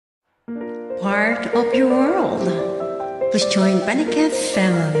part of your world. Please join Panicat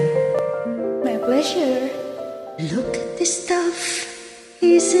family. My pleasure. Look at this stuff,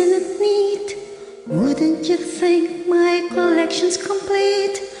 isn't it neat? Wouldn't you think my collection's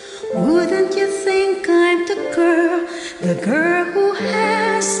complete? Wouldn't you think I'm the girl who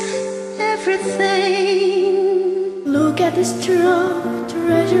has everything? Look at this trove,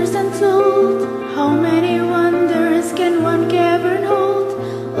 treasures untold. How many wonders can one cavern hold?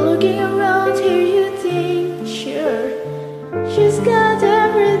 Looking around here you think, sure, she's got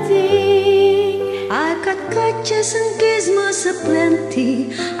everything. I got gotchas and gizmos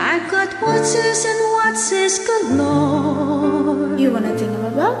aplenty. I got what's and what's galore. You wanna think of a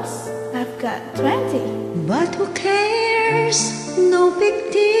box? I've got 20. But who cares? No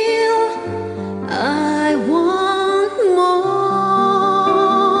big deal. I want more.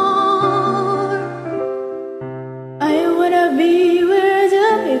 I wanna be where the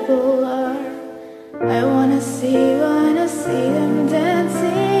people are. I wanna see them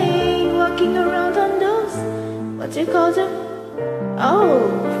dancing, walking around on those, what you call them? Oh,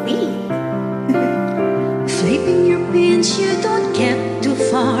 feet. Flipping your pins, you don't get too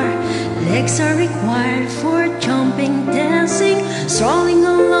far. Legs are required for jumping, dancing, strolling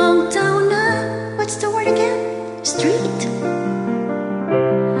along down what's the word again? Street.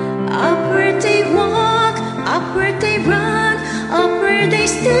 Up where they walk, up where they run, up where they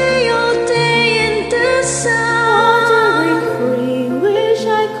stay all day in the sun. Want to be free, wish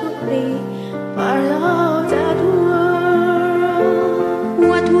I could be part of that world.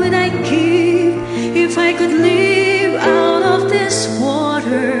 What would I give if I could live out of this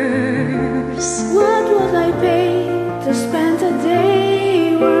waters? What would I pay to spend a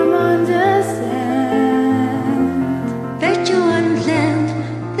day warm on the sand? Bet you on land,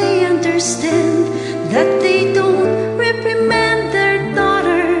 they understand that they don't reprimand their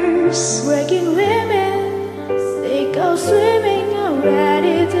daughters. Breaking women, sick of swimming,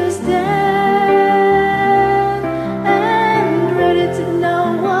 ready to stand and ready to know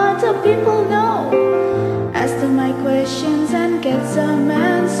what the people know. Ask them my questions and get some answers.